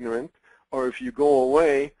away ignorant or if you go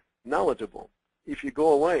away knowledgeable. If you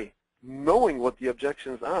go away knowing what the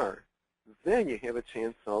objections are, then you have a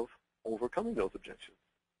chance of overcoming those objections.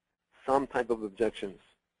 Some type of objections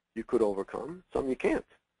you could overcome, some you can't.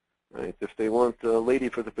 Right? If they want a lady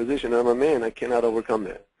for the position, I'm a man, I cannot overcome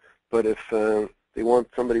that. But if they want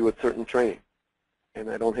somebody with certain training and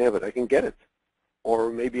I don't have it, I can get it.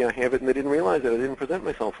 Or maybe I have it and they didn't realize it, I didn't present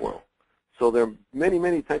myself well. So there are many,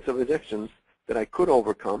 many types of objections that I could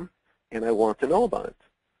overcome, and I want to know about it.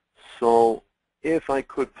 So if I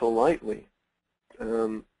could politely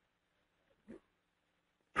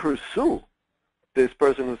pursue this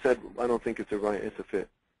person who said, I don't think it's a fit,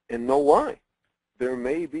 and know why. There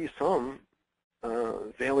may be some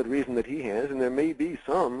valid reason that he has, and there may be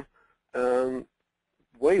some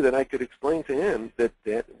way that I could explain to him that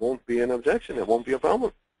that won't be an objection, it won't be a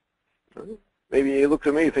problem. Right? Maybe he looks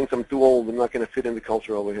at me and thinks I'm too old, I'm not going to fit in the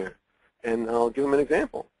culture over here. And I'll give him an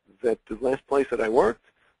example, that the last place that I worked,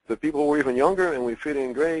 the people were even younger and we fit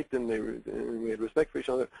in great and we had respect for each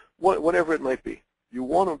other, whatever it might be. You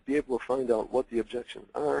want to be able to find out what the objections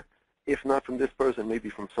are, if not from this person, maybe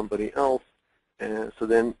from somebody else, and so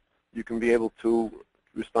then you can be able to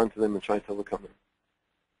respond to them and try to overcome them.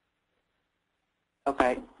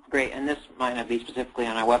 Okay, great. And this might not be specifically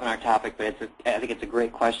on our webinar topic, but I think it's a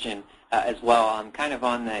great question as well. Kind of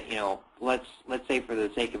on the, let's say for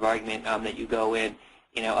the sake of argument that you go in,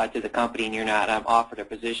 to the company and you're not offered a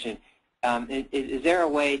position. Is there a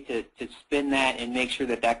way to spin that and make sure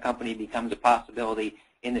that that company becomes a possibility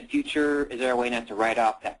in the future? Is there a way not to write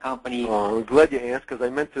off that company? I'm glad you asked, because I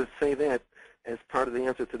meant to say that as part of the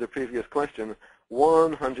answer to the previous question.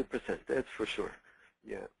 100%, that's for sure.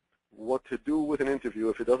 Yeah. What to do with an interview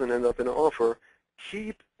if it doesn't end up in an offer,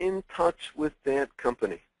 keep in touch with that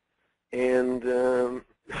company. And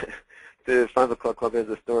the 5 O'Clock Club has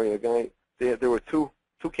a story. A guy, there were two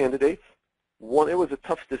candidates. One, it was a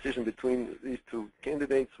tough decision between these two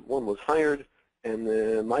candidates. One was hired,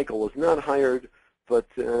 and Michael was not hired. But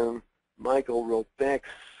Michael wrote back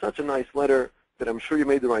such a nice letter that I'm sure you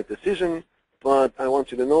made the right decision, but I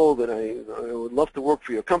want you to know that I would love to work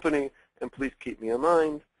for your company, and please keep me in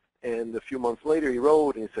mind. And a few months later, he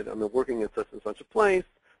wrote and he said, I'm working at such and such a place,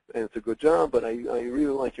 and it's a good job, but I really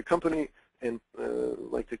like your company and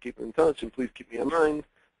like to keep in touch, and please keep me in mind.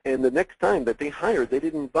 And the next time that they hired, they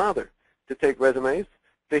didn't bother to take resumes.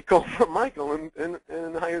 They called for Michael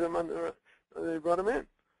and hired him, they brought him in.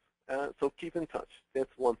 So keep in touch.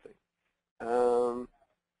 That's one thing.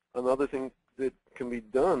 Another thing that can be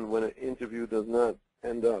done when an interview does not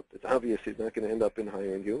end up, it's obviously not going to end up in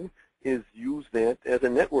hiring you, is use that as a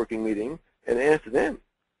networking meeting and ask them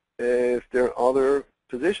if there are other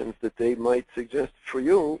positions that they might suggest for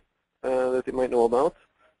you that they might know about.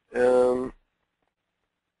 I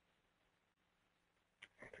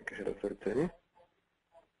think I had a third thing.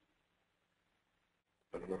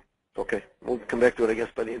 I don't know. Okay, we'll come back to it, I guess,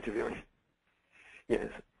 by the interviewing. Yes.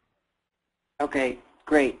 Okay,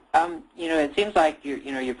 great. It seems like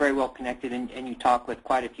you're very well connected and you talk with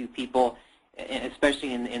quite a few people.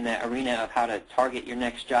 especially in the arena of how to target your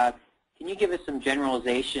next job. Can you give us some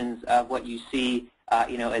generalizations of what you see,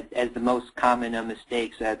 as the most common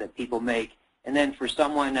mistakes that people make? And then for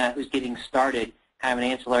someone who's getting started, kind of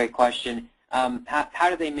an ancillary question, how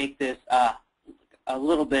do they make this a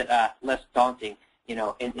little bit less daunting,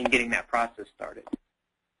 in getting that process started?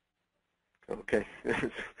 Okay,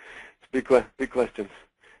 it's big questions.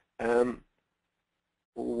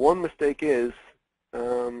 One mistake is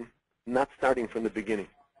not starting from the beginning.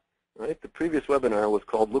 Right? The previous webinar was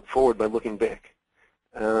called "Look Forward by Looking Back."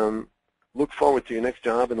 Look forward to your next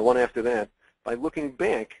job and the one after that by looking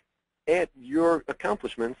back at your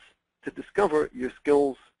accomplishments to discover your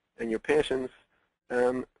skills and your passions.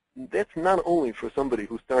 That's not only for somebody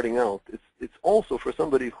who's starting out. It's also for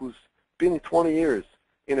somebody who's been 20 years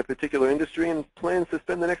in a particular industry and plans to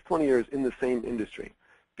spend the next 20 years in the same industry.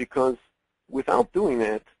 Because without doing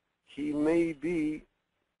that, he may be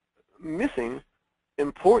missing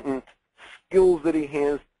important skills that he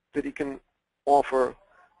has that he can offer.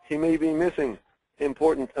 He may be missing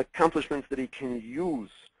important accomplishments that he can use,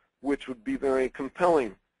 which would be very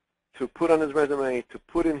compelling to put on his resume, to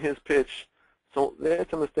put in his pitch. So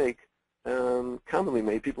that's a mistake commonly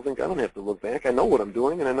made. People think, I don't have to look back. I know what I'm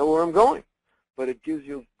doing and I know where I'm going. But it gives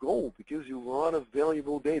you gold. It gives you a lot of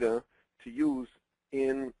valuable data to use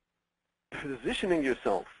in positioning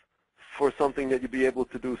yourself for something that you'd be able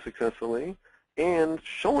to do successfully and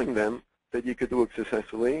showing them that you could do it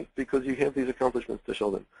successfully because you have these accomplishments to show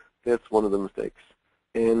them. That's one of the mistakes.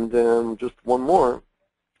 And just one more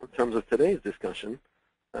in terms of today's discussion,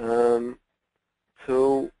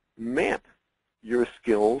 to map your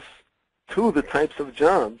skills to the types of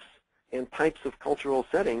jobs and types of cultural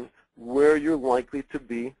setting where you're likely to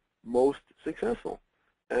be most successful.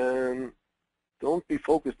 Don't be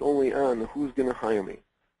focused only on who's going to hire me.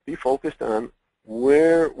 Be focused on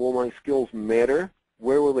where will my skills matter,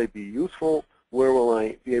 where will they be useful, where will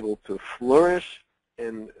I be able to flourish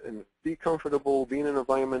and be comfortable, be in an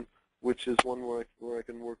environment which is one where I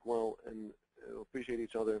can work well and appreciate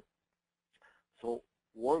each other. So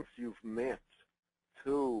once you've mapped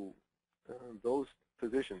to those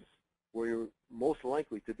positions where you're most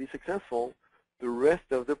likely to be successful, the rest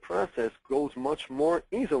of the process goes much more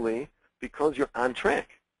easily because you're on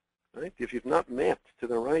track. Right? If you've not mapped to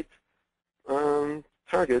the right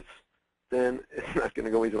targets, then it's not going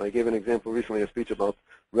to go easily. I gave an example recently, a speech about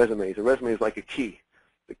resumes. A resume is like a key.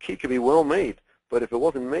 The key can be well made, but if it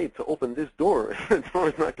wasn't made to open this door, the door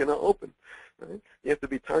is not going to open. Right? You have to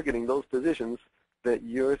be targeting those positions that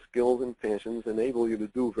your skills and passions enable you to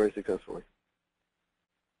do very successfully.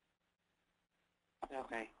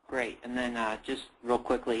 Okay, great. And then just real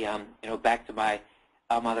quickly, back to my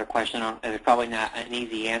other question. There's probably not an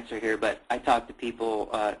easy answer here, but I talk to people,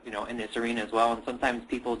 in this arena as well, and sometimes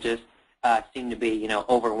people just seem to be,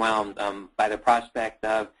 overwhelmed by the prospect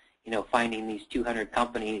of, finding these 200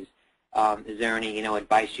 companies. Is there any,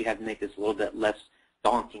 advice you have to make this a little bit less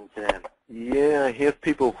daunting to them? Yeah, I have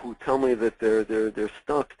people who tell me that they're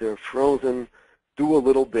stuck, they're frozen. Do a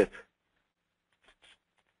little bit.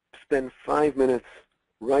 Spend 5 minutes,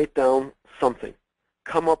 write down something.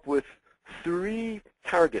 Come up with 3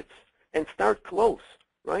 targets and start close,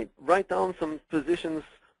 right? Write down some positions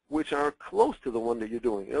which are close to the one that you're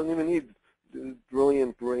doing. You don't even need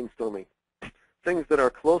brilliant brainstorming. Things that are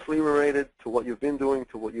closely related to what you've been doing,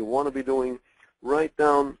 to what you want to be doing. Write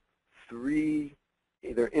down 3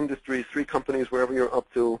 either industries, 3 companies, wherever you're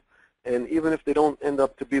up to, and even if they don't end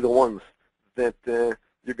up to be the ones that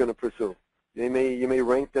you're going to pursue. You may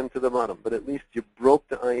rank them to the bottom, but at least you broke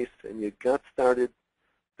the ice and you got started.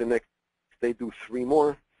 The next day, do 3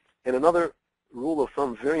 more. And another rule of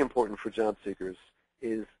thumb, very important for job seekers,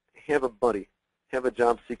 is have a buddy, have a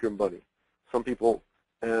job seeker buddy. Some people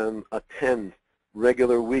attend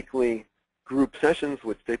regular weekly group sessions,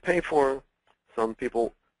 which they pay for. Some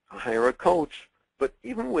people hire a coach. But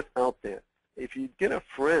even without that, if you get a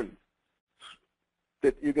friend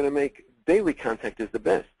that you're going to make daily contact is the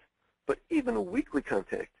best. But even a weekly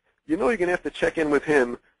contact, you're going to have to check in with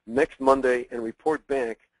him next Monday and report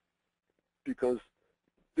back because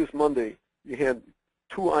this Monday you had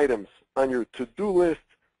 2 items on your to-do list.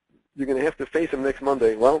 You're going to have to face him next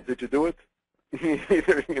Monday. Well, did you do it?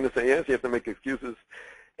 Either you're going to say yes, you have to make excuses.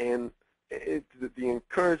 And the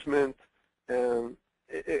encouragement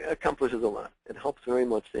it accomplishes a lot. It helps very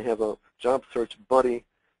much to have a job search buddy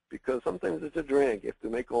because sometimes it's a drag. You have to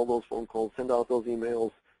make all those phone calls, send out those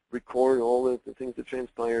emails, record all the things that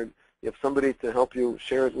transpired. You have somebody to help you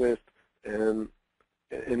share it with and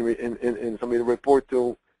somebody to report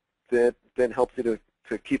to that helps you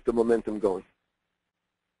to keep the momentum going.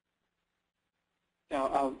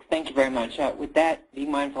 Thank you very much. With that, be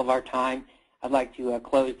mindful of our time. I'd like to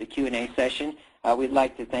close the Q&A session. We'd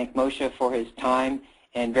like to thank Moshe for his time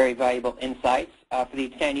and very valuable insights. For the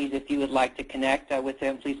attendees, if you would like to connect with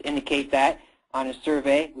him, please indicate that on a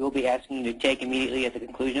survey we'll be asking you to take immediately at the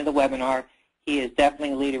conclusion of the webinar. He is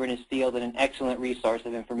definitely a leader in his field and an excellent resource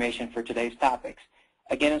of information for today's topics.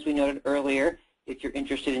 Again, as we noted earlier, if you're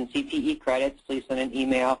interested in CPE credits, please send an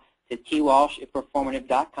email to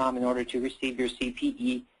twalsh@proformative.com in order to receive your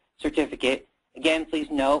CPE certificate. Again, please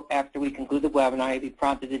note, after we conclude the webinar, you'll be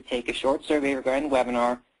prompted to take a short survey regarding the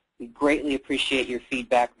webinar. We greatly appreciate your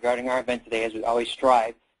feedback regarding our event today, as we always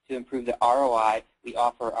strive to improve the ROI we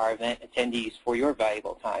offer our event attendees for your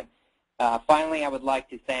valuable time. Finally, I would like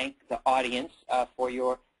to thank the audience for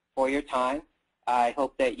your time. I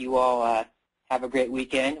hope that you all have a great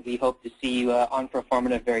weekend. We hope to see you on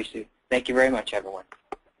Proformative very soon. Thank you very much, everyone.